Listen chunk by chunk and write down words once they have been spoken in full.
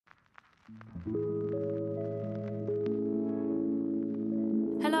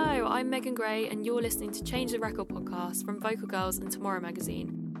Hello, I'm Megan Gray and you're listening to Change the Record podcast from Vocal Girls and Tomorrow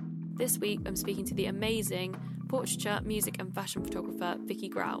magazine. This week I'm speaking to the amazing portraiture, music and fashion photographer Vicky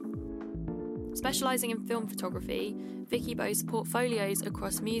Grout. Specialising in film photography, Vicky boasts portfolios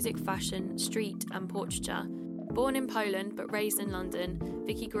across music, fashion, street and portraiture. Born in Poland but raised in London,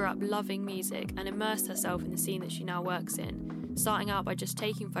 Vicky grew up loving music and immersed herself in the scene that she now works in, starting out by just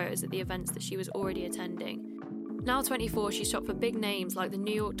taking photos at the events that she was already attending. Now 24, she shot for big names like the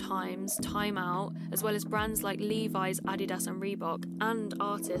New York Times, Time Out, as well as brands like Levi's, Adidas and Reebok, and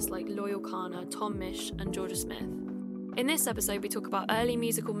artists like Loyal Kana, Tom Misch and Georgia Smith. In this episode, we talk about early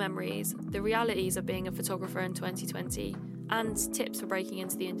musical memories, the realities of being a photographer in 2020, and tips for breaking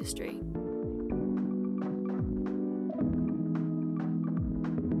into the industry.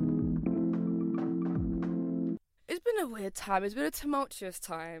 It's been a weird time. It's been a tumultuous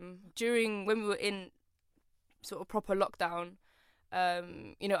time. When we were in sort of proper lockdown, a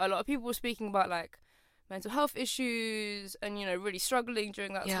lot of people were speaking about like mental health issues and, really struggling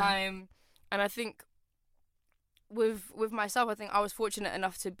during that time. And I think with myself, I think I was fortunate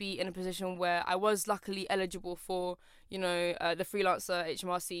enough to be in a position where I was luckily eligible for, the freelancer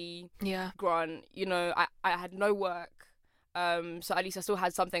HMRC grant. I had no work. So at least I still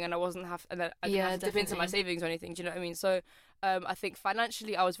had something and I wasn't didn't have to dip into my savings or anything. Do you know what I mean? So I think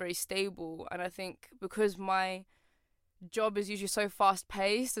financially I was very stable, and I think because my job is usually so fast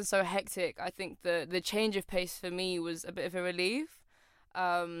paced and so hectic, I think the change of pace for me was a bit of a relief.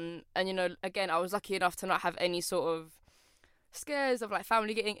 And again, I was lucky enough to not have any sort of scares of like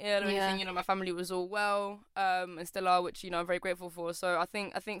family getting ill or anything. My family was all well, and still are, which I'm very grateful for. So I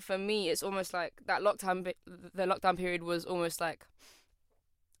think for me it's almost like that the lockdown period was almost like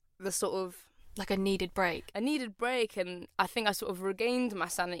the sort of like a needed break, and I think I sort of regained my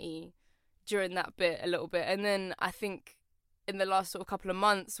sanity during that bit a little bit. And then I think in the last sort of couple of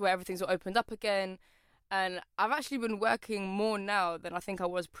months where everything's sort of opened up again, and I've actually been working more now than I think I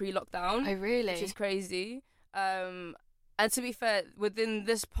was pre-lockdown. Oh really? Which is crazy. And to be fair, within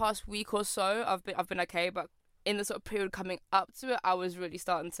this past week or so, I've been okay. But in the sort of period coming up to it, I was really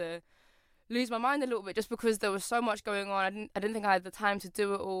starting to lose my mind a little bit, just because there was so much going on. I didn't think I had the time to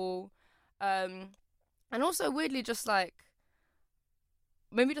do it all. And also weirdly, just like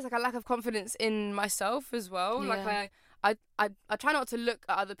maybe just like a lack of confidence in myself as well. Yeah. Like I try not to look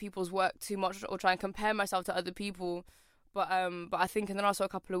at other people's work too much or try and compare myself to other people. But I think in the last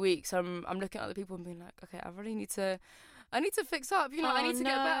couple of weeks, I'm looking at other people and being like, okay, I need to fix up, I need to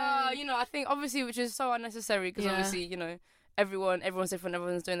get better, I think obviously, which is so unnecessary because obviously, everyone's different,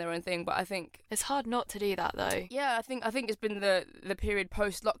 everyone's doing their own thing, but I think it's hard not to do that though. Yeah, I think it's been the period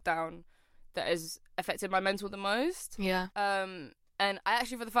post-lockdown that has affected my mental the most. Yeah. And I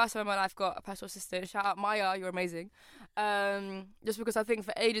actually, for the first time in my life, got a personal assistant. Shout out Maya, you're amazing. Just because I think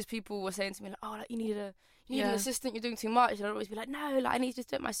for ages people were saying to me like, oh, like, you need an assistant, you're doing too much, and I'd always be like, no, like I need to just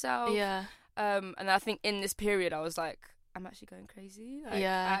do it myself. Yeah. And I think in this period I was like, I'm actually going crazy. Like,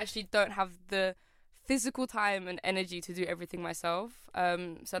 I actually don't have the physical time and energy to do everything myself.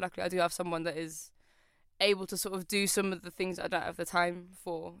 So luckily I do have someone that is able to sort of do some of the things I don't have the time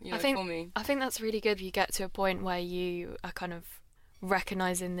for, for me. I think that's really good. You get to a point where you are kind of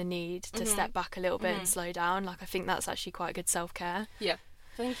recognising the need to step back a little bit and slow down. Like I think that's actually quite good self-care. Yeah.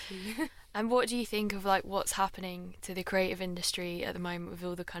 Thank you. And what do you think of like what's happening to the creative industry at the moment with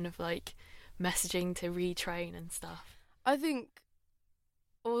all the kind of like messaging to retrain and stuff? I think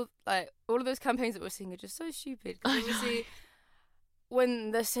all of those campaigns that we're seeing are just so stupid. Obviously, when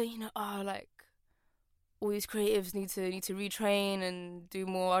they're saying, like all these creatives need to retrain and do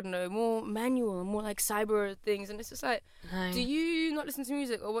more, I don't know, more manual and more like cyber things, and it's just like, do you not listen to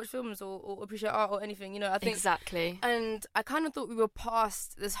music or watch films or appreciate art or anything? I think exactly. And I kind of thought we were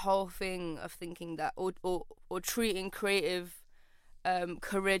past this whole thing of thinking that or treating creative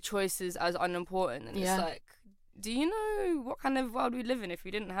career choices as unimportant, and it's like, do you know what kind of world we live in if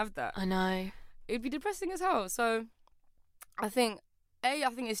we didn't have that? I know. It'd be depressing as hell. So I think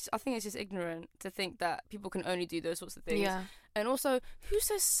it's just ignorant to think that people can only do those sorts of things. Yeah. And also, who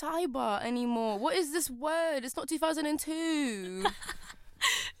says cyber anymore? What is this word? It's not 2002.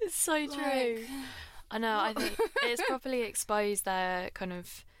 It's so true. I know. I think it's properly exposed their kind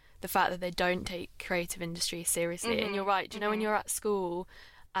of the fact that they don't take creative industry seriously. And you're right. Do you know when you're at school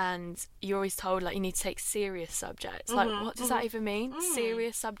and you're always told like you need to take serious subjects, like what does that even mean?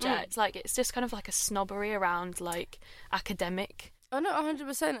 Serious subjects, like it's just kind of like a snobbery around like academic. Oh no,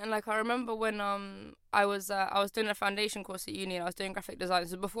 100%. And like I remember when I was doing a foundation course at uni and I was doing graphic design.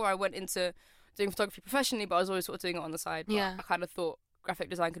 So before I went into doing photography professionally, but I was always sort of doing it on the side. But I kind of thought graphic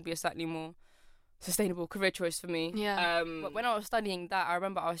design could be a slightly more sustainable career choice for me. Yeah. But when I was studying that, I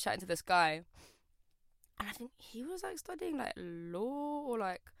remember I was chatting to this guy, and I think he was like studying like law or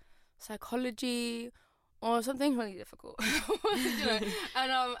like psychology or something really difficult. You know?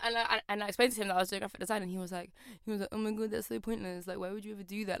 And I explained to him that I was doing graphic design, and he was like, oh my god, that's so pointless. Like, why would you ever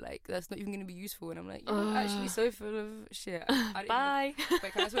do that? Like, that's not even going to be useful. And I'm like, you're actually so full of shit. Bye.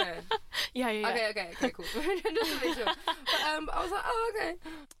 Wait, can I swear? Yeah. Okay, cool. Just to make sure. But I was like, oh, okay.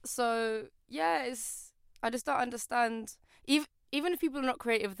 So yeah, I just don't understand. Even if people are not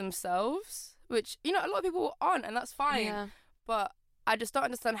creative themselves, which, you know, a lot of people aren't, and that's fine. Yeah. But I just don't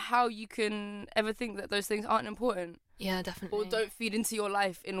understand how you can ever think that those things aren't important. Yeah, definitely. Or don't feed into your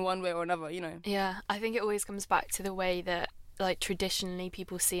life in one way or another, you know? Yeah, I think it always comes back to the way that, like, traditionally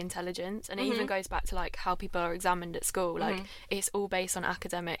people see intelligence, and it even goes back to, like, how people are examined at school. Like, it's all based on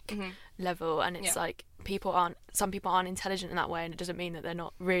academic level, and it's like some people aren't intelligent in that way, and it doesn't mean that they're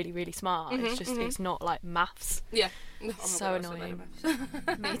not really, really smart. It's just it's not like maths. Yeah. So annoying.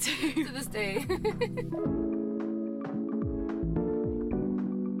 Me too. To this day.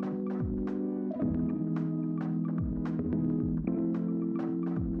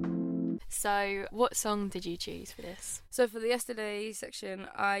 So, what song did you choose for this? So for the yesterday section,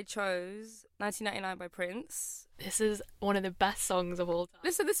 I chose 1999 by Prince. This is one of the best songs of all time.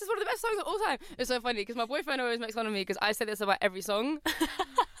 Listen, this is one of the best songs of all time. It's so funny because my boyfriend always makes fun of me because I say this about every song.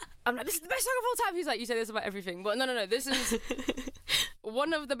 I'm like, this is the best song of all time. He's like, you say this about everything. But no, this is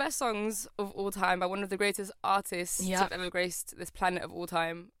one of the best songs of all time by one of the greatest artists to have ever graced this planet of all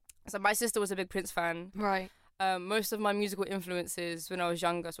time. So my sister was a big Prince fan. Right. Most of my musical influences when I was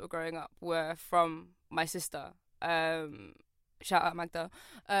younger, sort of growing up, were from my sister. Shout out Magda.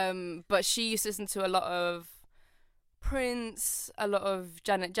 But she used to listen to a lot of Prince, a lot of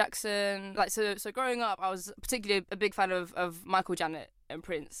Janet Jackson. Like, so growing up, I was particularly a big fan of Michael, Janet, and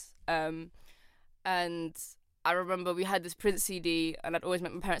Prince. And I remember we had this Prince CD, and I'd always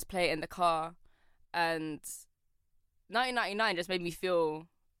make my parents play it in the car. And 1999 just made me feel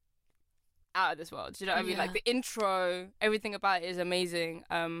out of this world. Do you know what I mean? Like, the intro, everything about it is amazing.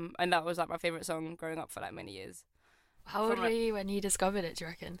 And that was like my favourite song growing up for like many years. How old were you when you discovered it, do you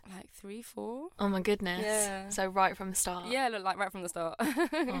reckon? Like 3, 4. Oh my goodness. Yeah. So right from the start. Yeah, like right from the start.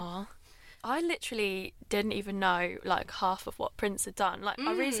 Aww. I literally didn't even know like half of what Prince had done. Like,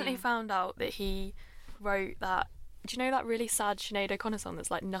 I recently found out that he wrote that. Do you know that really sad Sinead O'Connor song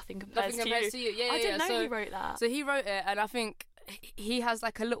that's like Nothing Compares to You? Yeah, I didn't know he wrote that. So he wrote it, and I think he has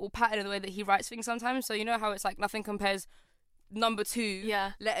like a little pattern in the way that he writes things sometimes. So you know how it's like Nothing Compares number 2,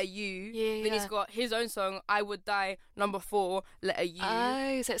 letter U. Then he's got his own song, I Would Die, number 4, letter U.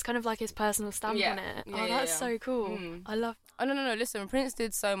 Oh, so it's kind of like his personal stamp on it. That's so cool. I love. Oh no! Listen, Prince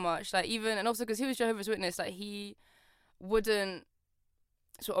did so much. Like, even, and also because he was Jehovah's Witness, like he wouldn't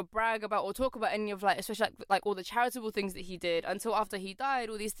sort of brag about or talk about any of, like, especially like all the charitable things that he did until after he died.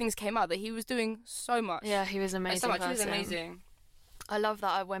 All these things came out that he was doing so much. Yeah, he was amazing. So much. He was amazing. I love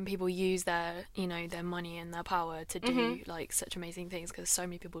that when people use their, you know, their money and their power to do like such amazing things, because so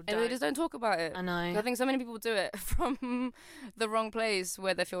many people don't. And they just don't talk about it. I know. I think so many people do it from the wrong place,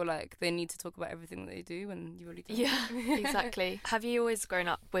 where they feel like they need to talk about everything that they do, and you really don't. Yeah, exactly. Have you always grown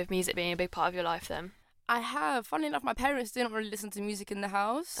up with music being a big part of your life then? I have. Funnily enough, my parents didn't really listen to music in the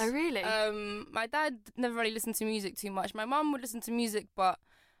house. Oh, really? My dad never really listened to music too much. My mum would listen to music, but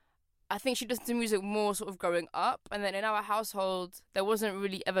I think she listened to music more sort of growing up. And then in our household, there wasn't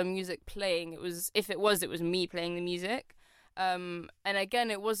really ever music playing. If it was me playing the music. And again,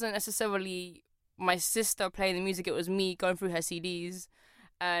 it wasn't necessarily my sister playing the music. It was me going through her CDs.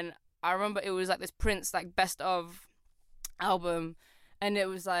 And I remember it was like this Prince, like, best of album. And it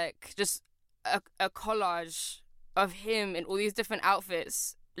was like just a collage of him in all these different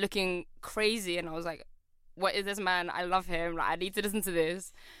outfits looking crazy. And I was like, what is this man? I love him. Like, I need to listen to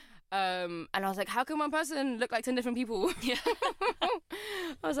this. And I was like, how can one person look like 10 different people? Yeah.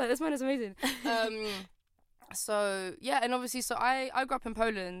 I was like, this man is amazing. So yeah, and obviously, so I grew up in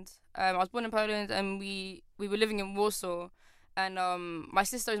Poland. I was born in Poland, and we were living in Warsaw. And my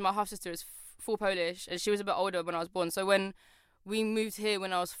sister, my half sister, is full Polish, and she was a bit older when I was born. So when we moved here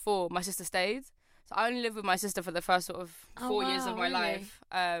when I was 4, my sister stayed. So I only lived with my sister for the first sort of 4 years of my life.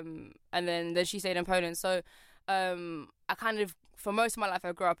 And then she stayed in Poland. So I kind of, for most of my life,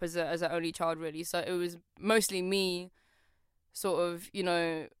 I grew up as an only child, really. So it was mostly me sort of, you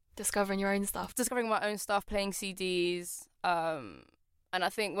know, discovering your own stuff. Discovering my own stuff, playing CDs. And I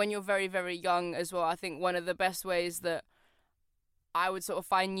think when you're very, very young as well, I think one of the best ways that I would sort of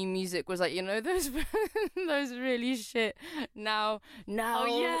find new music was like, you know, those those really shit now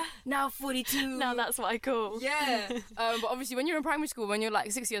 42. Now that's what I call. Yeah. But obviously when you're in primary school, when you're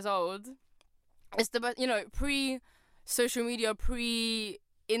like 6 years old, it's the best, you know, pre-social media,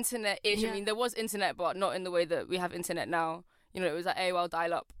 pre-internet-ish. Yeah. I mean, there was internet, but not in the way that we have internet now. You know, it was like AOL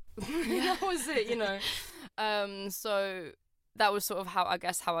dial-up. That was it, you know. So that was sort of how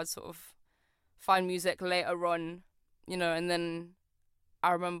I'd sort of find music later on, you know. And then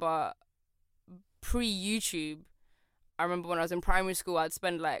I remember pre-YouTube, I remember when I was in primary school, I'd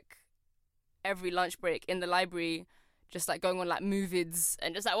spend like every lunch break in the library just like going on like Movids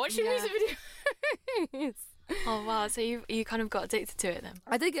and just like watching music videos. Oh wow, so you kind of got addicted to it then?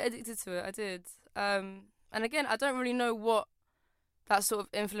 I did get addicted to it, I did. And again, I don't really know what that sort of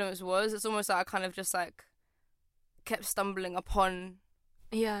influence was. It's almost like I kind of just like kept stumbling upon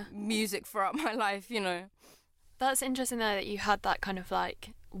music throughout my life, you know. That's interesting though that you had that kind of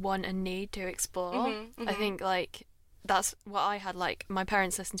like want and need to explore. I think like that's what I had. Like my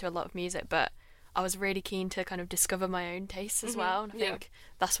parents listened to a lot of music, but I was really keen to kind of discover my own tastes as well. And I think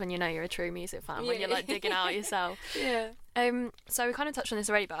that's when you know you're a true music fan, when you're like digging out yourself. So we kind of touched on this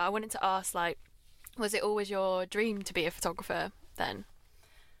already, but I wanted to ask, like, was it always your dream to be a photographer then?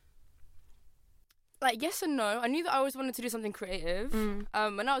 Like, yes and no. I knew that I always wanted to do something creative. When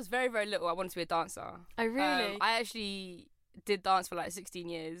I was very, very little, I wanted to be a dancer. Oh, really? I actually did dance for like 16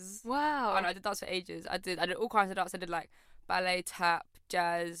 years. Wow. And I did dance for ages. I did all kinds of dance. I did like ballet, tap,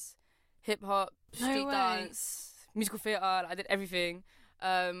 jazz, hip-hop, street dance, musical theatre. I did everything,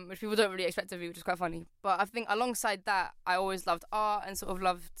 which people don't really expect of me, which is quite funny. But I think alongside that, I always loved art and sort of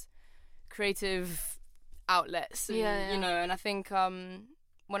loved creative outlets. And, you know, and I think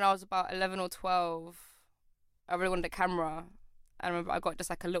when I was about 11 or 12, I really wanted a camera. I remember I got just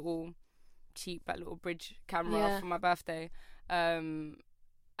like a little cheap, like little bridge camera for my birthday. And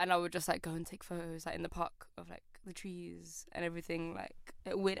I would just like go and take photos like in the park of like the trees and everything, like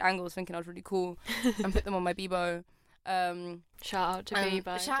at weird angles, thinking I was really cool, and put them on my Bebo. Shout out to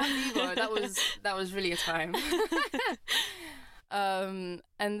Bebo. Shout out to Bebo. That was really a time. And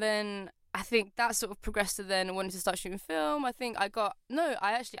then I think that sort of progressed to then wanting to start shooting film. I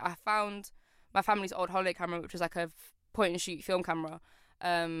found my family's old holiday camera, which was like a point and shoot film camera.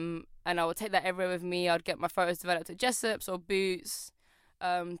 And I would take that everywhere with me. I'd get my photos developed at Jessop's or Boots.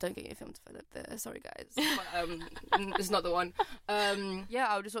 Don't get your film developed there, sorry guys. But, it's not the one.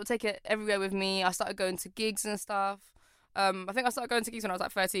 I would just sort of take it everywhere with me. I started going to gigs and stuff. I think I started going to gigs when I was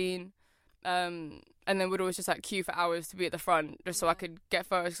like 13. And then would always just like queue for hours to be at the front just so I could get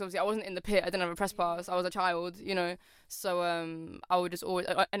photos. Because obviously I wasn't in the pit, I didn't have a press pass, I was a child, you know. So I would just always,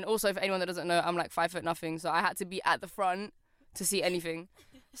 and also for anyone that doesn't know, I'm like 5'0", so I had to be at the front to see anything.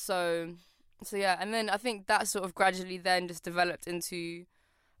 So yeah, and then I think that sort of gradually then just developed into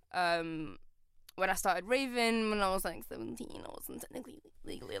when I started raving when I was like 17. I wasn't technically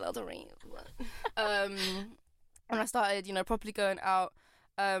legally allowed to rave, but when I started, you know, properly going out,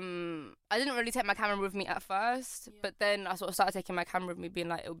 I didn't really take my camera with me at first, but then I sort of started taking my camera with me, being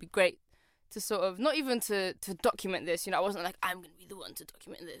like, it would be great to sort of, not even to document this, you know. I wasn't like, I'm going to be the one to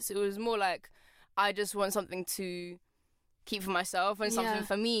document this. It was more like, I just want something to keep for myself and something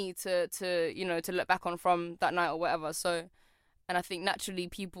for me to you know, to look back on from that night or whatever. So, and I think naturally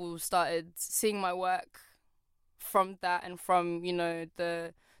people started seeing my work from that and from, you know,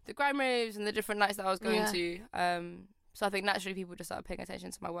 the grime raves and the different nights that I was going to. So I think naturally people just started paying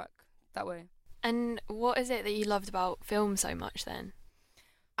attention to my work that way. And what is it that you loved about film so much then?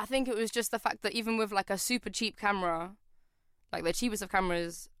 I think it was just the fact that even with like a super cheap camera, like the cheapest of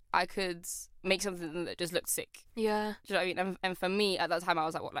cameras, I could make something that just looked sick. Yeah. Do you know what I mean? And for me, at that time, I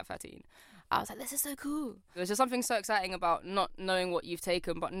was like, 13? I was like, this is so cool. There's just something so exciting about not knowing what you've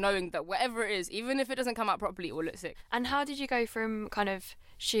taken, but knowing that whatever it is, even if it doesn't come out properly, it will look sick. And how did you go from kind of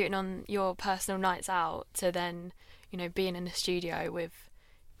shooting on your personal nights out to then, you know, being in a studio with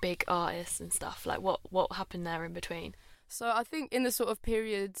big artists and stuff? Like, what happened there in between? So I think in the sort of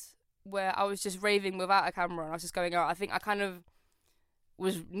period where I was just raving without a camera and I was just going out, I think I kind of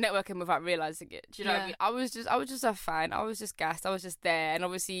was networking without realising it. Do you know what I mean? I was just a fan. I was just gassed. I was just there. And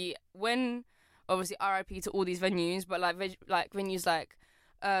obviously RIP to all these venues, but like venues like,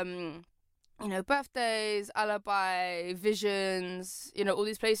 you know, Birthdays, Alibi, Visions, you know, all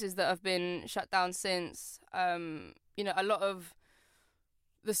these places that have been shut down since, you know, a lot of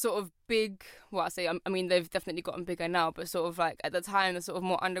the sort of big, I mean, they've definitely gotten bigger now, but sort of like at the time, the sort of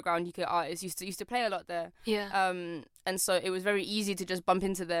more underground UK artists used to play a lot there. Yeah. And so it was very easy to just bump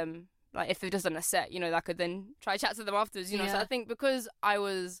into them. Like if they've just done a set, you know, I could then try chat to them afterwards, you know. So I think because I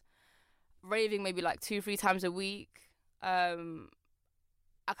was raving maybe like 2-3 times a week,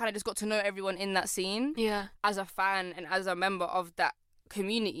 I kind of just got to know everyone in that scene. Yeah. As a fan and as a member of that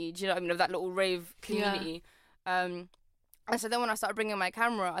community, do you know what I mean, of that little rave community. And so then when I started bringing my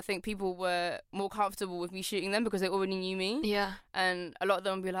camera, I think people were more comfortable with me shooting them because they already knew me. Yeah. And a lot of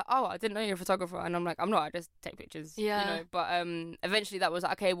them would be like, oh, I didn't know you're a photographer. And I'm like, I'm not, I just take pictures. Yeah. You know, but eventually that was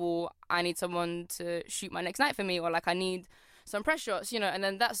like, okay, well, I need someone to shoot my next night for me, or like I need some press shots, you know. And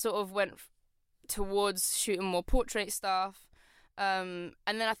then that sort of went towards shooting more portrait stuff. And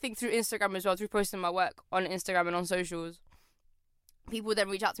then I think through Instagram as well, through posting my work on Instagram and on socials, people then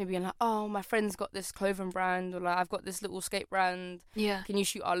reach out to me being like, oh, my friend's got this clothing brand, or like, I've got this little skate brand. Yeah. Can you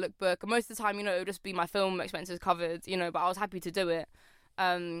shoot our lookbook? And most of the time, you know, it would just be my film expenses covered, you know, but I was happy to do it.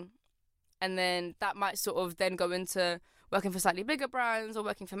 And then that might sort of then go into working for slightly bigger brands or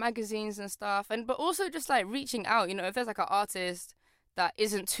working for magazines and stuff. But also just like reaching out, you know, if there's like an artist that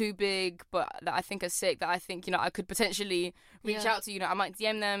isn't too big, but that I think are sick, that I think, you know, I could potentially reach out to, you know, I might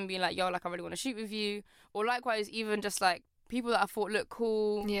DM them, be like, yo, like, I really want to shoot with you. Or likewise, even just like people that I thought looked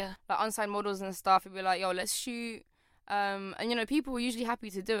cool, like unsigned models and stuff, would be like, yo, let's shoot. And, you know, people were usually happy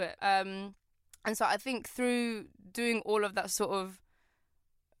to do it. And so I think through doing all of that sort of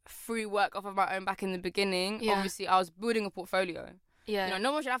free work off of my own back in the beginning, obviously I was building a portfolio. Yeah. You know,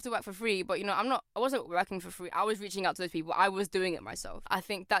 no one should have to work for free, but, you know, I wasn't working for free. I was reaching out to those people. I was doing it myself. I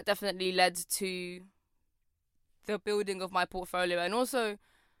think that definitely led to the building of my portfolio and also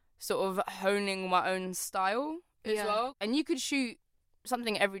sort of honing my own style as well. And you could shoot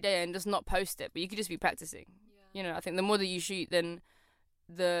something every day and just not post it, but you could just be practicing. You know, I think the more that you shoot, then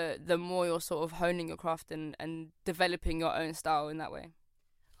the more you're sort of honing your craft and developing your own style in that way.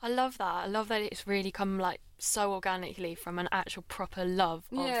 I love that. I love that it's really come like so organically from an actual proper love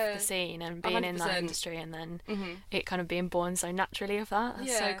of the scene and being 100%. In that industry, and then it kind of being born so naturally of that.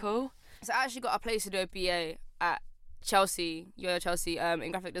 That's so cool. So I actually got a place to do a BA at Chelsea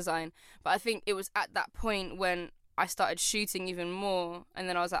in graphic design, but I think it was at that point when I started shooting even more, and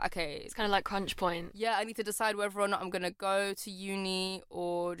then I was like, okay, it's kind of like crunch point. Yeah, I need to decide whether or not I'm gonna go to uni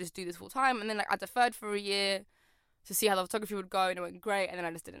or just do this full time. And then like I deferred for a year to see how the photography would go, and it went great, and then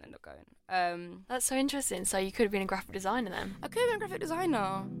I just didn't end up going. That's so interesting. So you could have been a graphic designer then? I could have been a graphic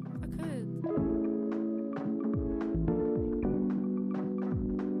designer. I could.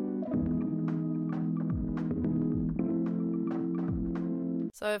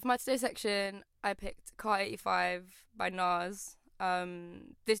 So for my Today section, I picked Car 85 by Nas.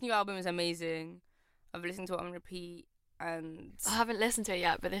 This new album is amazing. I've been listening to it on repeat, and I haven't listened to it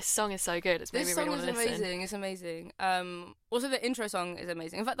yet, but this song is so good. It's made me really want to listen. This song is amazing. It's amazing. Also the intro song is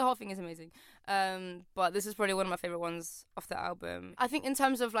amazing. In fact, the whole thing is amazing. But this is probably one of my favorite ones off the album. I think in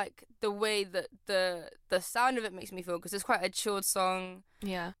terms of like the way that the sound of it makes me feel, because it's quite a chilled song.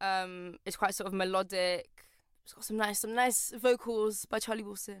 Yeah. It's quite sort of melodic. It's got some nice vocals by Charlie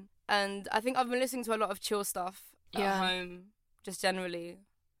Wilson. And I think I've been listening to a lot of chill stuff at home, just generally.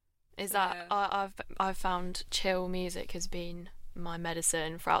 I've found chill music has been my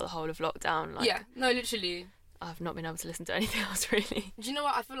medicine throughout the whole of lockdown. Like, yeah, no, literally. I've not been able to listen to anything else really. Do you know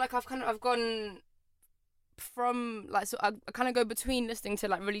what? I feel like I've gone from like, so I kind of go between listening to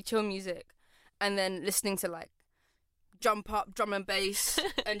like really chill music and then listening to like jump up drum and bass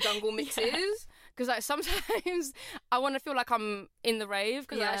and jungle mixes. Because like sometimes I want to feel like I'm in the rave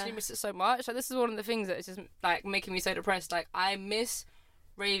because I actually miss it so much. So this is one of the things that is just like making me so depressed. Like I miss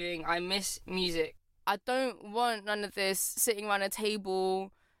raving, I miss music. I don't want none of this sitting around a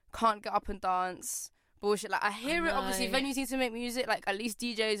table, can't get up and dance bullshit. Like I hear it, obviously venues need to make music, like at least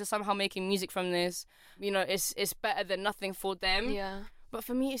DJs are somehow making music from this. You know, it's better than nothing for them. Yeah. But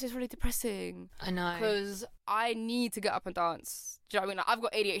for me, it's just really depressing. I know. Because I need to get up and dance. Do you know what I mean? Like, I've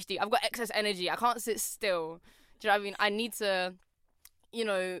got ADHD. I've got excess energy. I can't sit still. Do you know what I mean? I need to, you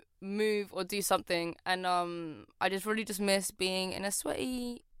know, move or do something. And I just really just miss being in a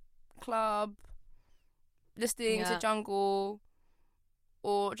sweaty club, listening to jungle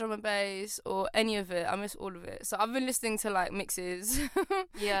or drum and bass or any of it. I miss all of it. So I've been listening to, like, mixes.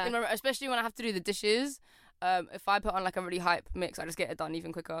 Especially when I have to do the dishes. If I put on like a really hype mix, I just get it done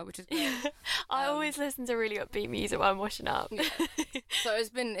even quicker, which is great. I always listen to really upbeat music while I'm washing up. Yeah. So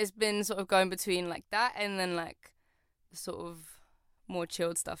it's been sort of going between like that and then like sort of more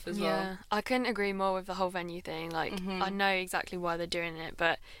chilled stuff as well. Yeah, I couldn't agree more with the whole venue thing. Like, I know exactly why they're doing it,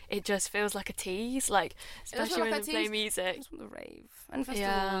 but it just feels like a tease. Like, especially when they play music. It's from the rave and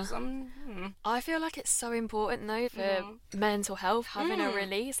festivals. I feel like it's so important though for mental health, having a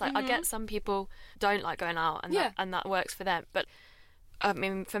release. Like, I get some people don't like going out, and that works for them, but I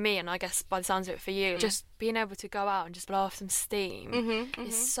mean, for me, and I guess by the sounds of it for you, just being able to go out and just blow off some steam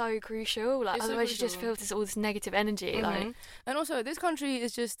is so crucial. Like, otherwise you just feel all this negative energy. Like, and also this country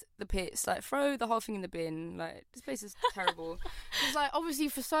is just the pits. Like, throw the whole thing in the bin. Like, this place is terrible. It's like, obviously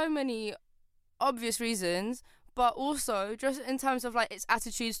for so many obvious reasons, but also just in terms of like its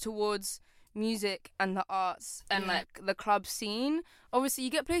attitudes towards music and the arts and like the club scene. Obviously you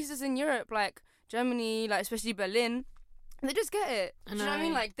get places in Europe like Germany, like especially Berlin, they just get it. Do you know what I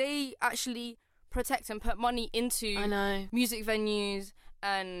mean? Like, they actually protect and put money into music venues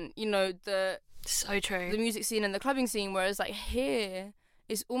and, you know, so true, the music scene and the clubbing scene, whereas like here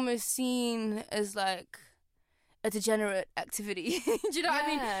it's almost seen as like a degenerate activity. Do you know what I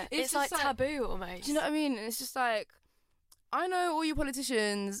mean? It's like taboo almost. Do you know what I mean? And it's just like, I know all you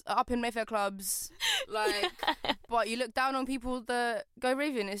politicians are up in Mayfair clubs, like, but you look down on people that go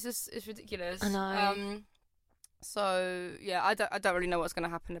raving. It's ridiculous. I know. So yeah, I don't really know what's going to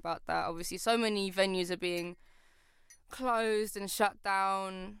happen about that. Obviously, so many venues are being closed and shut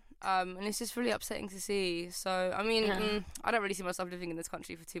down, and it's just really upsetting to see. So I mean, I don't really see myself living in this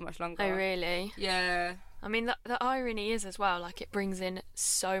country for too much longer. Oh really? Yeah. I mean, the irony is as well, like, it brings in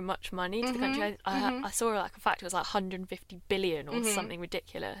so much money to the country. I saw like a fact, it was like 150 billion or something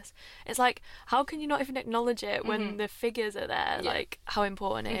ridiculous. It's like, how can you not even acknowledge it when the figures are there? Like, how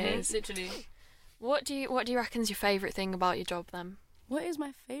important it is. Literally. What do you reckon is your favourite thing about your job then? What is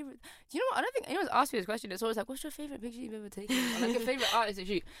my favourite? Do you know what? I don't think anyone's asked me this question. It's always like, what's your favourite picture you've ever taken? Or like your favourite artist to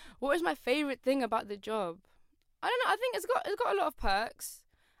shoot. What is my favourite thing about the job? I don't know. I think it's got a lot of perks.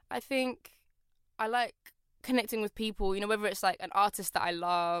 I think I like connecting with people, you know, whether it's like an artist that I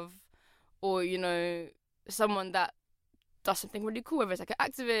love or, you know, someone that does something really cool, whether it's like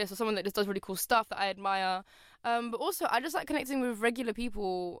an activist or someone that just does really cool stuff that I admire. But also I just like connecting with regular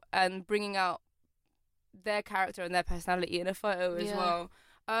people and bringing out their character and their personality in a photo as well.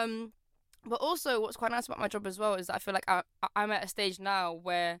 But also what's quite nice about my job as well is that I feel like I'm at a stage now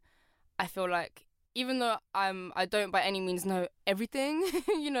where I feel like, even though I don't by any means know everything,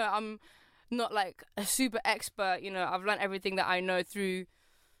 you know, I'm not like a super expert, you know, I've learned everything that I know through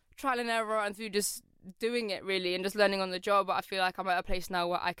trial and error and through just doing it really and just learning on the job. But I feel like I'm at a place now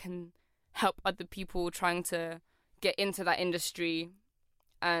where I can help other people trying to get into that industry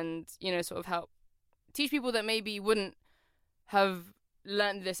and, you know, sort of help teach people that maybe wouldn't have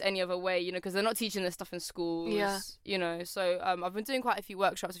learned this any other way, you know, because they're not teaching this stuff in schools, you know. So I've been doing quite a few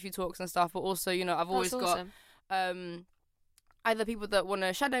workshops, a few talks and stuff, but also, you know, I've always got either people that want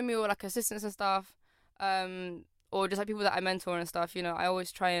to shadow me or like assistants and stuff, or just like people that I mentor and stuff, you know. I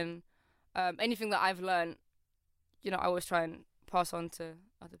always try and anything that I've learned, you know, I always try and pass on to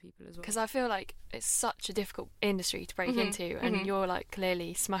other people as well. Because I feel like it's such a difficult industry to break into, and you're like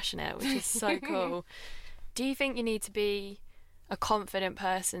clearly smashing it, which is so cool. Do you think you need to be a confident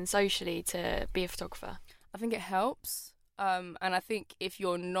person socially to be a photographer? I think it helps, and I think if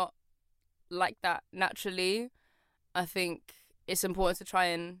you're not like that naturally, I think it's important to try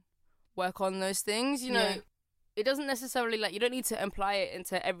and work on those things, you know. It doesn't necessarily, like, you don't need to imply it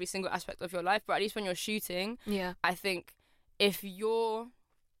into every single aspect of your life, but at least when you're shooting, I think if you're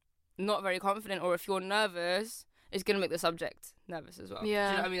not very confident or if you're nervous, it's going to make the subject nervous as well. Do you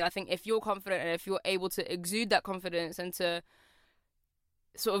know what I mean? I think if you're confident and if you're able to exude that confidence and to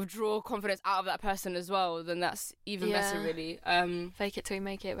sort of draw confidence out of that person as well, then that's even better, really. Fake it till you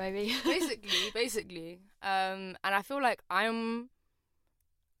make it, baby. basically. And I feel like I'm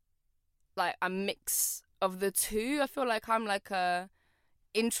like a mix of the two. I feel like I'm like a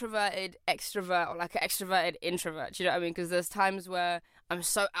introverted extrovert or like an extroverted introvert. Do you know what I mean? Because there's times where I'm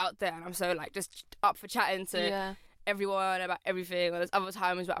so out there and I'm so like just up for chatting to everyone about everything, and there's other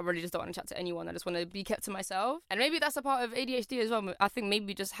times where I really just don't want to chat to anyone. I just want to be kept to myself. And maybe that's a part of ADHD as well. I think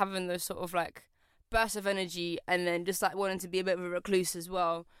maybe just having those sort of like bursts of energy and then just like wanting to be a bit of a recluse as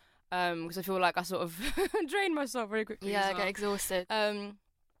well, because I feel like I sort of drain myself very quickly. I get exhausted.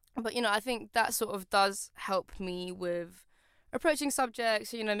 But you know, I think that sort of does help me with approaching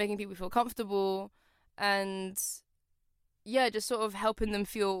subjects, you know, making people feel comfortable and just sort of helping them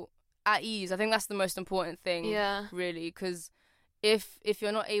feel at ease. I think that's the most important thing, really, because if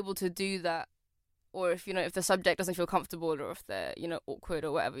you're not able to do that, or if, you know, if the subject doesn't feel comfortable or if they're, you know, awkward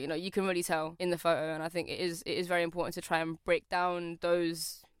or whatever, you know, you can really tell in the photo. And I think it is very important to try and break down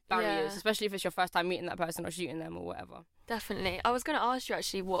those barriers, especially if it's your first time meeting that person or shooting them or whatever. Definitely. I was going to ask you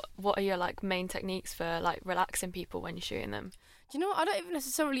actually, what are your like main techniques for like relaxing people when you're shooting them? Do you know what? I don't even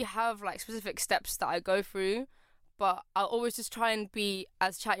necessarily have like specific steps that I go through, but I'll always just try and be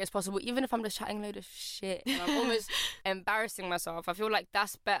as chatty as possible, even if I'm just chatting a load of shit and I'm almost embarrassing myself. I feel like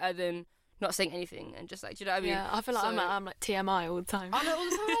that's better than not saying anything and just like, do you know what I mean? Yeah, I feel like I'm like TMI all the time. I know, all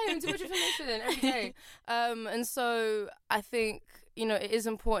the time, too much information every day. And so I think, you know, it is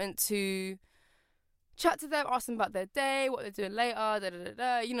important to chat to them, ask them about their day, what they're doing later,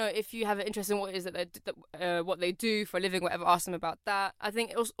 You know, if you have an interest in what it is that what they do for a living, whatever, ask them about that. I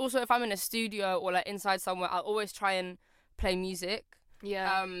think also if I'm in a studio or like inside somewhere, I'll always try and play music.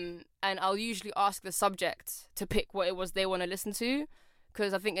 Yeah. And I'll usually ask the subject to pick what it was they want to listen to,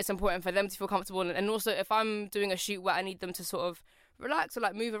 because I think it's important for them to feel comfortable. And also if I'm doing a shoot where I need them to sort of relax or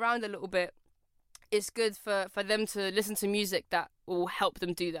like move around a little bit, it's good for them to listen to music that will help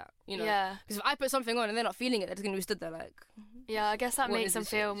them do that, you know? Yeah. Because if I put something on and they're not feeling it, they're just going to be stood there like... Yeah, I guess that makes them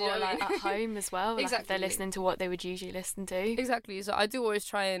feel more like at home as well. Like Exactly. if they're listening to what they would usually listen to. Exactly. So I do always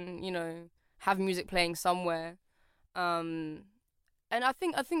try and, you know, have music playing somewhere. And I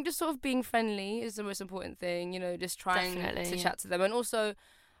think just sort of being friendly is the most important thing, you know, just trying to chat to them. And also,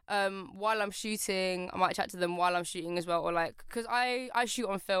 while I'm shooting, I might chat to them while I'm shooting as well. Or like, because I shoot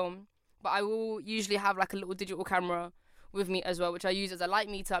on film, but I will usually have like a little digital camera with me as well, which I use as a light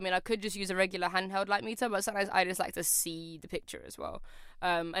meter. I mean, I could just use a regular handheld light meter, but sometimes I just like to see the picture as well.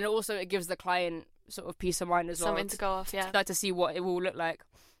 And also it gives the client sort of peace of mind as well. Something to go off, yeah. Like to see what it will look like.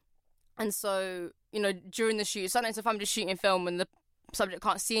 And so, you know, during the shoot, sometimes if I'm just shooting film and the subject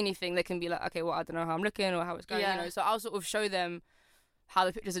can't see anything, they can be like, okay, well, I don't know how I'm looking or how it's going, you know. So I'll sort of show them how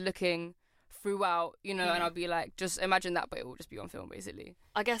the pictures are looking throughout, you know, and I'll be like, just imagine that, but it will just be on film, basically.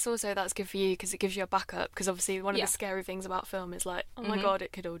 I guess also that's good for you because it gives you a backup, because obviously one of the scary things about film is like, oh my God,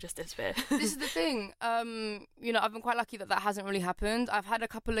 it could all just disappear. This is the thing, you know, I've been quite lucky that hasn't really happened. I've had a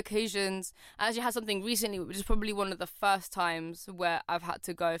couple occasions. I actually had something recently, which is probably one of the first times where I've had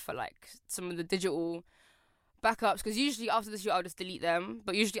to go for like some of the digital backups, because usually after the shoot I'll just delete them,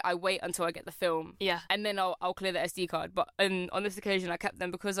 but usually I wait until I get the film, and then I'll clear the SD card. But on this occasion I kept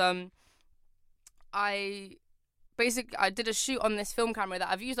them because I did a shoot on this film camera that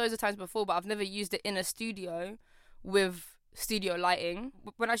I've used loads of times before, but I've never used it in a studio with studio lighting.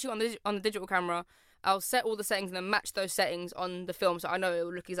 When I shoot on the digital camera, I'll set all the settings and then match those settings on the film, so I know it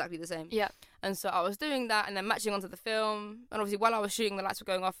will look exactly the same. Yeah. And so I was doing that and then matching onto the film, and obviously while I was shooting the lights were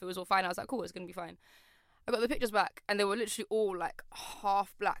going off, it was all fine. I was like, cool, it's gonna be fine. I got the pictures back and they were literally all like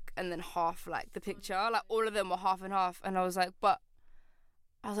half black and then half like the picture, like all of them were half and half, and I was like,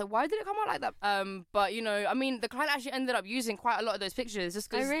 why did it come out like that? But you know, I mean, the client actually ended up using quite a lot of those pictures just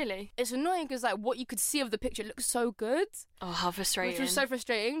because. Oh really? It's annoying because like what you could see of the picture looks so good. Oh, how frustrating! Which was so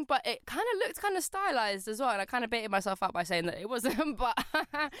frustrating, but it kind of looked kind of stylized as well, and I kind of baited myself out by saying that it wasn't. But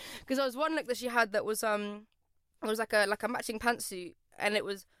because there was one look that she had that was it was like a matching pantsuit, and it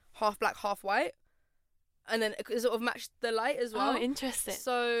was half black, half white. And then it sort of matched the light as well. Oh, interesting.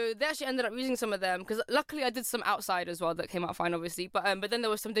 So they actually ended up using some of them, because luckily I did some outside as well that came out fine, obviously. But then there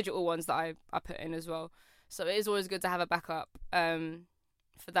were some digital ones that I put in as well. So it is always good to have a backup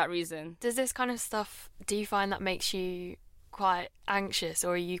for that reason. Does this kind of stuff, do you find that makes you quite anxious,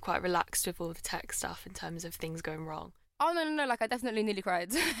 or are you quite relaxed with all the tech stuff in terms of things going wrong? Oh, no, like I definitely nearly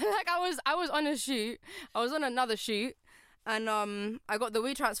cried. Like I was on a shoot. I was on another shoot, and I got the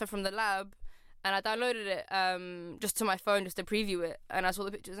WeTransfer from the lab, and I downloaded it just to my phone just to preview it, and I saw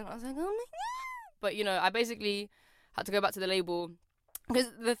the pictures and I was like, oh my God. But you know, I basically had to go back to the label,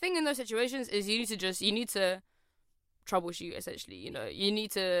 because the thing in those situations is you need to troubleshoot, essentially. You know, you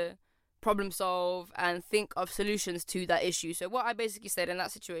need to problem solve and think of solutions to that issue. So what I basically said in that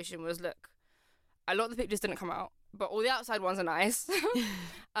situation was, look, a lot of the pictures didn't come out, but all the outside ones are nice.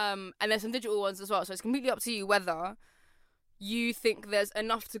 And there's some digital ones as well, so it's completely up to you whether you think there's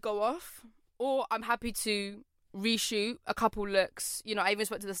enough to go off, or I'm happy to reshoot a couple looks. You know, I even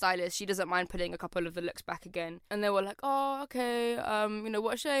spoke to the stylist. She doesn't mind putting a couple of the looks back again. And they were like, oh, okay, you know,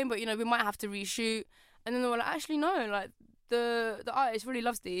 what a shame, but, you know, we might have to reshoot. And then they were like, actually, no, like, the artist really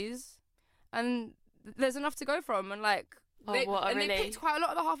loves these, and there's enough to go from. And, like, they picked quite a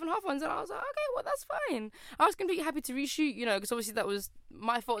lot of the half and half ones, and I was like, okay, well, that's fine. I was completely happy to reshoot, you know, because obviously that was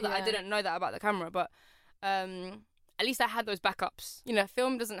my fault that I didn't know that about the camera, but at least I had those backups. You know,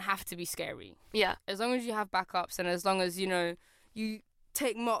 film doesn't have to be scary. Yeah. As long as you have backups, and as long as, you know, you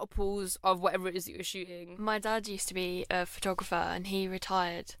take multiples of whatever it is that you're shooting. My dad used to be a photographer, and he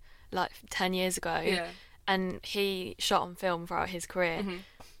retired like 10 years ago. Yeah. And he shot on film throughout his career. Mm-hmm.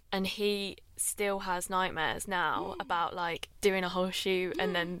 And he still has nightmares now about like doing a whole shoot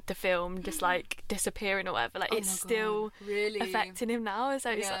and then the film just like disappearing or whatever. Like it's still really affecting him now.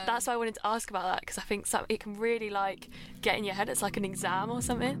 So it's like, that's why I wanted to ask about that, because I think it can really like get in your head. It's like an exam or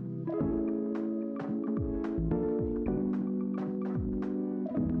something.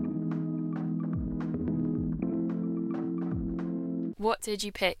 what did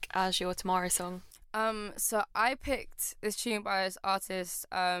you pick as your Tomorrow song? So I picked this tune by this artist,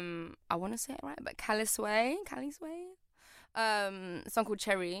 I want to say it right, but Calisway. A song called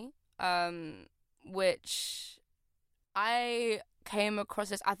Cherry, which I came across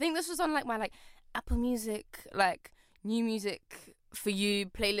this. I think this was on like my like Apple Music, like new music for you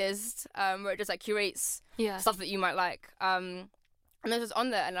playlist, where it just like curates stuff that you might like. And this was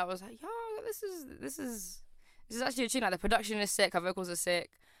on there, and I was like, yo, this is actually a tune. Like the production is sick, her vocals are sick.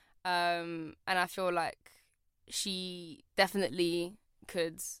 And I feel like she definitely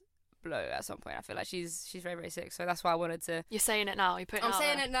could blow at some point. I feel like she's very, very sick. So that's why I wanted to. You're saying it now. I'm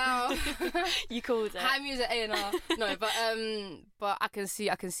saying it now. You called it. High music A&R. No, but I can see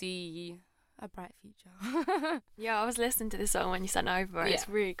a bright future. Yeah, I was listening to this song when you sent it over. It's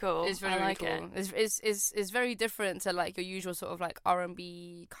really cool. It's really, really cool. It's very different to like your usual sort of like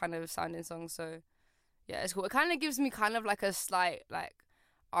R&B kind of sounding song. So yeah, it's cool. It kind of gives me kind of like a slight like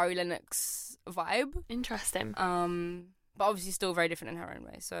Ari Lennox vibe. Interesting. But obviously still very different in her own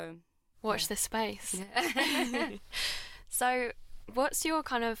way. So watch this space. Yeah. So what's your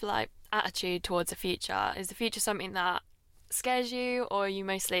kind of like attitude towards the future? Is the future something that scares you, or are you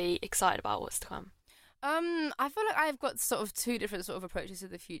mostly excited about what's to come? I feel like I've got sort of two different sort of approaches to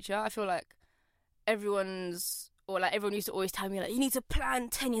the future. I feel like everyone used to always tell me like, you need to plan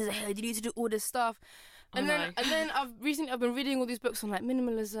 10 years ahead, you need to do all this stuff. And then I've been reading all these books on like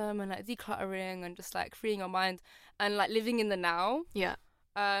minimalism and like decluttering and just like freeing your mind and like living in the now. Yeah.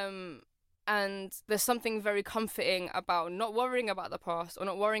 And there's something very comforting about not worrying about the past or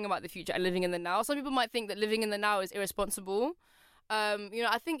not worrying about the future and living in the now. Some people might think that living in the now is irresponsible.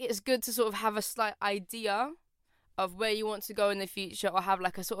 I think it's good to sort of have a slight idea of where you want to go in the future or have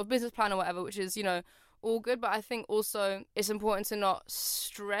like a sort of business plan or whatever, which is, all good. But I think also it's important to not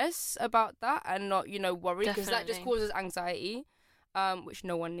stress about that and not, worry, because that just causes anxiety, which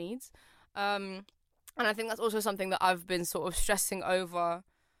no one needs. And I think that's also something that I've been sort of stressing over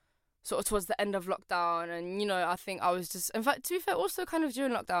sort of towards the end of lockdown. And, I think I was just, in fact, to be fair, also kind of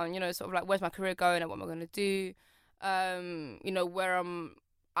during lockdown, sort of like, where's my career going and what am I going to do? Where am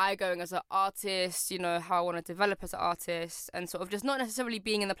I going as an artist, how I want to develop as an artist, and sort of just not necessarily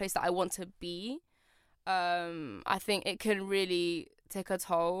being in the place that I want to be. I think it can really take a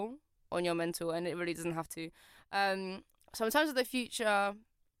toll on your mental, and it really doesn't have to. So in terms of the future,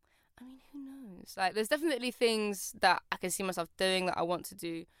 I mean, who knows? Like, there's definitely things that I can see myself doing that I want to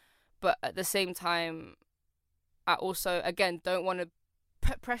do, but at the same time, I also, again, don't want to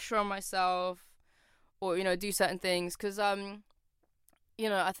put pressure on myself or, do certain things, because, I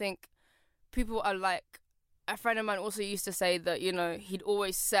think people are like, a friend of mine also used to say that, he'd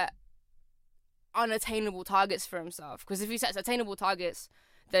always set unattainable targets for himself, because if he sets attainable targets,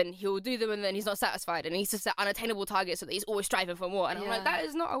 then he'll do them and then he's not satisfied, and he needs to set unattainable targets so that he's always striving for more. And I'm like, that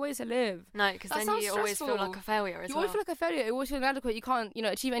is not a way to live. No, because then you always feel like a failure as well. You always feel like a failure. You always feel inadequate. You can't,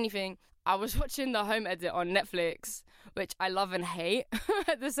 achieve anything. I was watching The Home Edit on Netflix, which I love and hate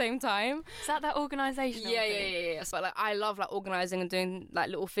at the same time. Is that organisation? Yeah. So like, I love like organising and doing like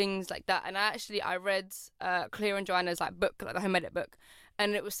little things like that. And I read Cleo and Joanna's like book, like the Home Edit book,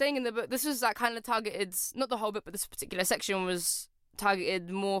 and it was saying in the book, this was like kind of targeted, not the whole book, but this particular section was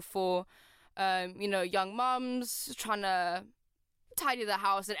targeted more for, young mums trying to tidy the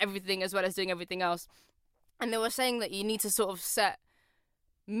house and everything as well as doing everything else. And they were saying that you need to sort of set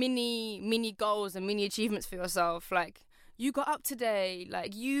mini goals and mini achievements for yourself. Like, you got up today,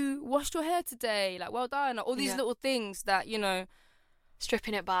 like you washed your hair today, like well done. Like, all these little things that,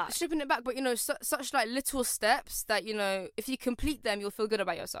 stripping it back, but such like little steps that, if you complete them, you'll feel good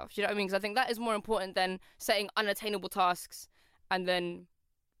about yourself. Do you know what I mean? Because I think that is more important than setting unattainable tasks and then,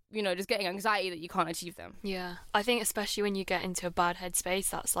 just getting anxiety that you can't achieve them. Yeah. I think especially when you get into a bad headspace,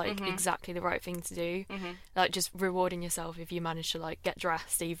 that's like exactly the right thing to do. Like, just rewarding yourself if you manage to like get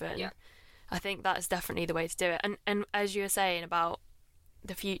dressed even. Yeah. I think that's definitely the way to do it. And as you were saying about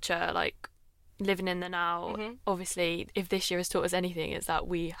the future, like living in the now, obviously if this year has taught us anything, it's that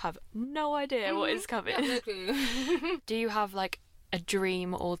we have no idea what is coming. Exactly. Do you have like a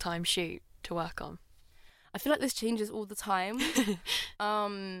dream all-time shoot to work on? I feel like this changes all the time.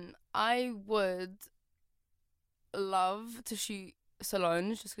 I would love to shoot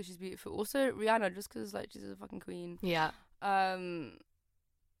Solange just because she's beautiful. Also Rihanna, just because like she's a fucking queen. Yeah. I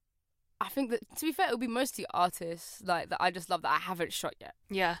think that, to be fair, it would be mostly artists like that I just love that I haven't shot yet.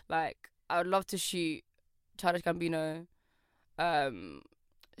 Yeah. Like, I would love to shoot Childish Gambino. Donald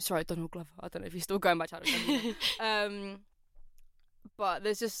Glover. I don't know if he's still going by Childish Gambino. But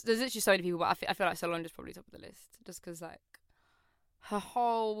there's literally so many people. But I feel like Solange is probably top of the list, just because like her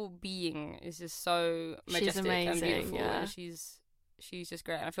whole being is just so majestic and beautiful. Yeah. And she's she's just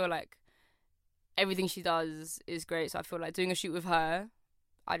great. And I feel like everything she does is great. So I feel like doing a shoot with her,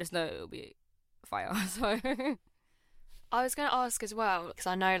 I just know it'll be fire. So I was going to ask as well, because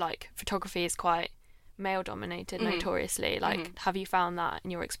I know like photography is quite male dominated notoriously. Like, have you found that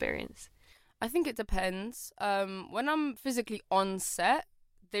in your experience? I think it depends. When I'm physically on set,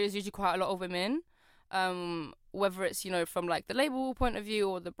 there's usually quite a lot of women. Whether it's, you know, from like the label point of view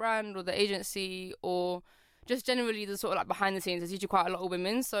or the brand or the agency or just generally the sort of like behind the scenes, there's usually quite a lot of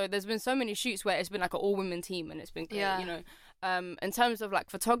women. So there's been so many shoots where it's been like an all women team and it's been great, you know. In terms of like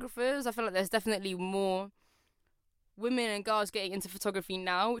photographers, I feel like there's definitely more women and girls getting into photography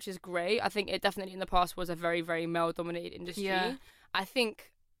now, which is great. I think it definitely in the past was a very, very male dominated industry. Yeah. I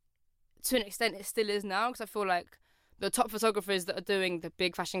think to an extent it still is now, because I feel like the top photographers that are doing the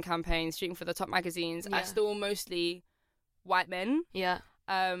big fashion campaigns, shooting for the top magazines, are still mostly white men. Yeah.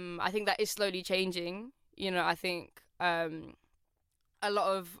 I think that is slowly changing. You know, I think a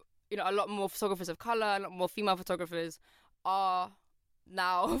lot more photographers of colour, a lot more female photographers are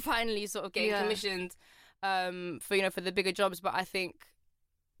now finally sort of getting commissioned for the bigger jobs. But I think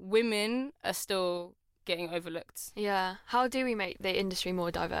women are still getting overlooked. Yeah. How do we make the industry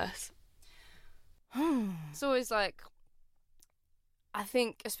more diverse? It's always like, I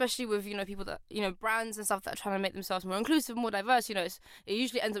think, especially with, you know, people that, you know, brands and stuff that are trying to make themselves more inclusive, more diverse, you know, it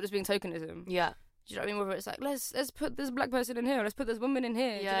usually ends up just being tokenism. Yeah. Do you know what I mean? Whether it's like, let's put this black person in here, let's put this woman in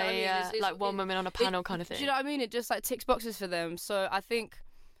here. Yeah, do you know what I mean? It's like one woman on a panel kind of thing. Do you know what I mean? It just like ticks boxes for them. So I think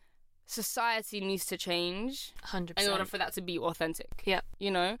society needs to change 100% in order for that to be authentic. Yeah.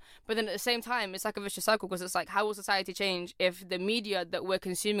 You know? But then at the same time, it's like a vicious cycle, because it's like, how will society change if the media that we're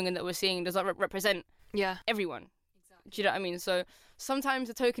consuming and that we're seeing does not represent everyone? Exactly. Do you know what I mean? So sometimes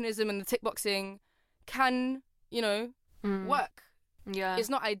the tokenism and the tick boxing can, you know, work. Yeah. It's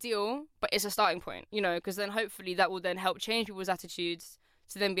not ideal, but it's a starting point, you know, because then hopefully that will then help change people's attitudes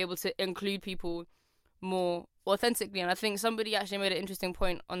to then be able to include people more authentically. And I think somebody actually made an interesting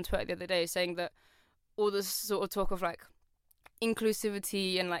point on Twitter the other day, saying that all this sort of talk of like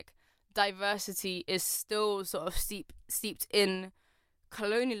inclusivity and like diversity is still sort of steeped in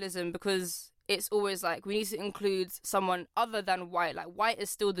colonialism, because it's always like we need to include someone other than white. Like white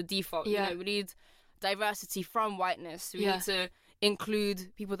is still the default. Yeah. You know, we need diversity from whiteness. We need to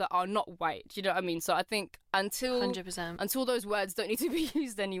include people that are not white. Do you know what I mean? So I think until 100%. Until those words don't need to be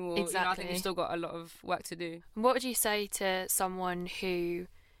used anymore, exactly. You know, I think we've still got a lot of work to do. What would you say to someone who,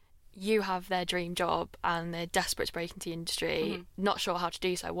 you have their dream job and they're desperate to break into the industry, not sure how to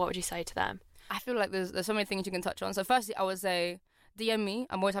do so? What would you say to them? I feel like there's so many things you can touch on. So firstly, I would say DM me.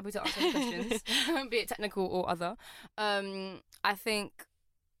 I'm always happy to answer any questions, be it technical or other. I think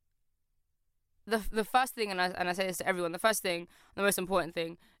the first thing, and I say this to everyone, the first thing, the most important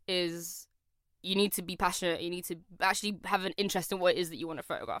thing is you need to be passionate. You need to actually have an interest in what it is that you want to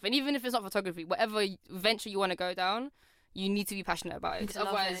photograph. And even if it's not photography, whatever venture you want to go down, you need to be passionate about it. Because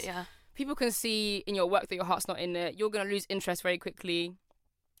otherwise, people can see in your work that your heart's not in it. You're going to lose interest very quickly,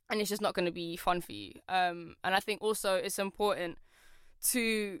 and it's just not going to be fun for you. And I think also it's important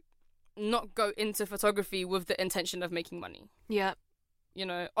to not go into photography with the intention of making money. Yeah. You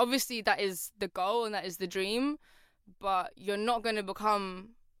know, obviously that is the goal and that is the dream, but you're not going to become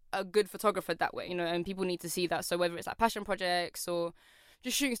a good photographer that way, you know, and people need to see that. So whether it's like passion projects or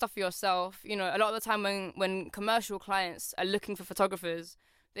just shooting stuff for yourself, you know, a lot of the time when commercial clients are looking for photographers,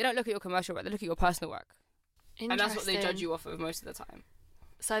 they don't look at your commercial work, they look at your personal work. And that's what they judge you off of most of the time.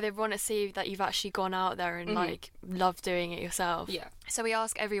 So they want to see that you've actually gone out there and like love doing it yourself. Yeah. So we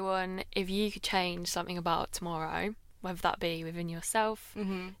ask everyone, if you could change something about tomorrow, whether that be within yourself,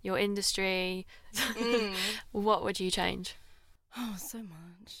 your industry, what would you change? Oh, so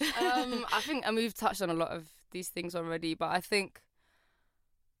much. I think, and we've touched on a lot of these things already, but I think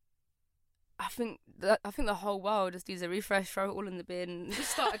the whole world just needs a refresh, throw it all in the bin,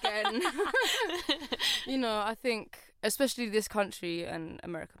 just start again. You know, I think, especially this country and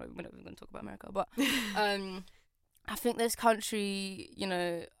America, we're not even going to talk about America, but I think this country, you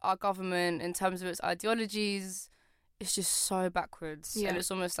know, our government, in terms of its ideologies, it's just so backwards. Yeah. And it's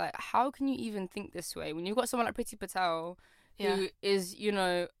almost like, how can you even think this way when you've got someone like Priti Patel, who is, you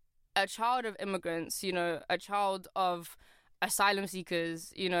know, a child of immigrants, you know, a child of asylum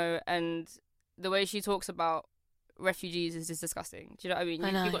seekers, you know, and the way she talks about refugees is just disgusting. Do you know what I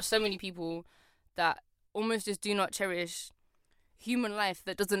mean? You've got so many people that almost just do not cherish human life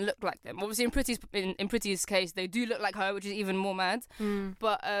that doesn't look like them. Obviously, in Priti's case, they do look like her, which is even more mad.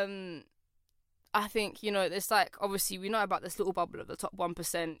 But I think, you know, it's like, obviously, we know about this little bubble of the top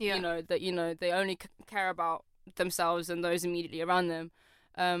 1%, you know, that, you know, they only care about themselves and those immediately around them.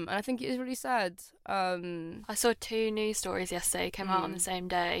 And I think it is really sad. I saw 2 news stories yesterday, came out on the same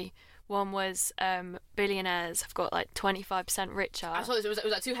day. One was billionaires have got like 25% richer. I saw this, it was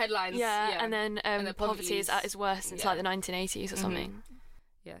like 2 headlines. Yeah, and then poverty is at its worst since like the 1980s or something.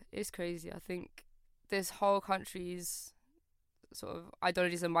 Yeah, it's crazy. I think this whole country's sort of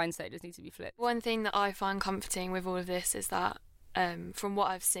ideologies and mindset just need to be flipped. One thing that I find comforting with all of this is that from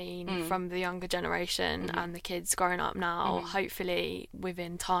what I've seen from the younger generation and the kids growing up now, hopefully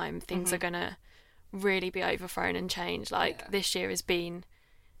within time things are going to really be overthrown and change. Like this year has been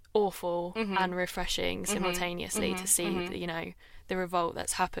awful and refreshing simultaneously to see the revolt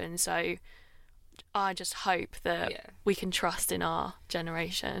that's happened. So I just hope that we can trust in our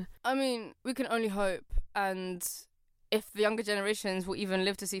generation. I mean, we can only hope, and if the younger generations will even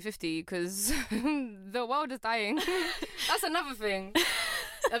live to see 50, because the world is dying. That's another thing.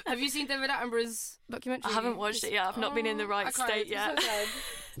 Have you seen David Attenborough's documentary? I haven't watched it yet. I've not been in the right state yet. So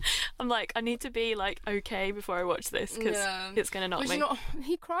I'm like, I need to be like okay before I watch this, because it's gonna knock me.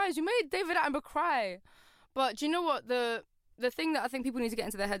 He cries. You made David Attenborough cry. But do you know what, the thing that I think people need to get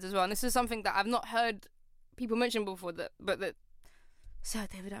into their heads as well, and this is something that I've not heard people mention before, but Sir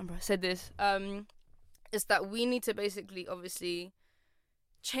David Attenborough said this, is that we need to basically, obviously,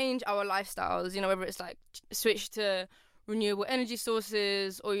 change our lifestyles, whether it's like switch to renewable energy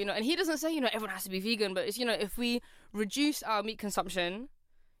sources, or, and he doesn't say, everyone has to be vegan, but it's, if we reduce our meat consumption,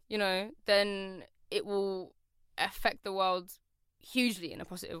 then it will affect the world hugely in a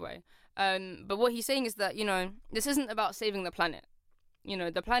positive way. But what he's saying is that, this isn't about saving the planet.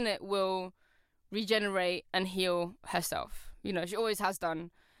 The planet will regenerate and heal herself. She always has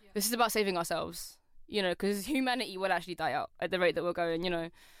done. Yeah. This is about saving ourselves, because humanity will actually die out at the rate that we're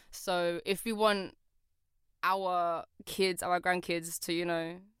going, So if we want our kids, our grandkids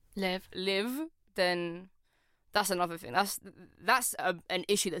to, live, then that's another thing. That's an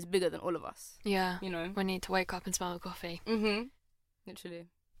issue that's bigger than all of us. Yeah. We need to wake up and smell the coffee. Literally.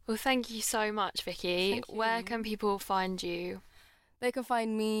 Well, thank you so much, Vicky. Where can people find you? They can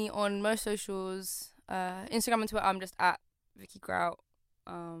find me on most socials. Instagram and Twitter, I'm just at Vicky Grout.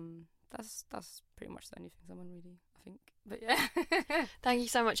 That's pretty much the only things I'm on, really, I think. But yeah. Thank you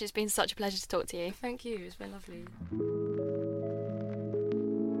so much. It's been such a pleasure to talk to you. Thank you. It's been lovely.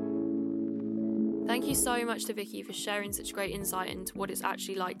 Thank you so much to Vicky for sharing such great insight into what it's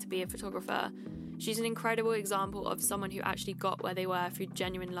actually like to be a photographer. She's an incredible example of someone who actually got where they were through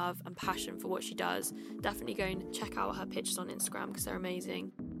genuine love and passion for what she does. Definitely go and check out her pictures on Instagram because they're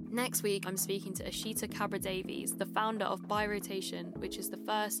amazing. Next week, I'm speaking to Ashita Cabra-Davies, the founder of Buy Rotation, which is the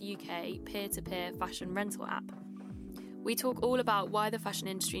first UK peer-to-peer fashion rental app. We talk all about why the fashion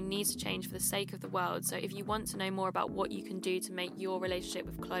industry needs to change for the sake of the world, so if you want to know more about what you can do to make your relationship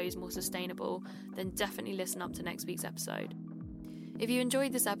with clothes more sustainable, then definitely listen up to next week's episode. If you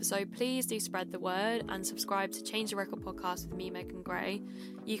enjoyed this episode, please do spread the word and subscribe to Change the Record podcast with me, Megan Gray.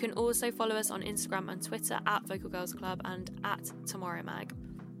 You can also follow us on Instagram and Twitter at Vocal Girls Club and at Tomorrow Mag.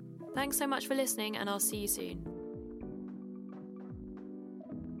 Thanks so much for listening, and I'll see you soon.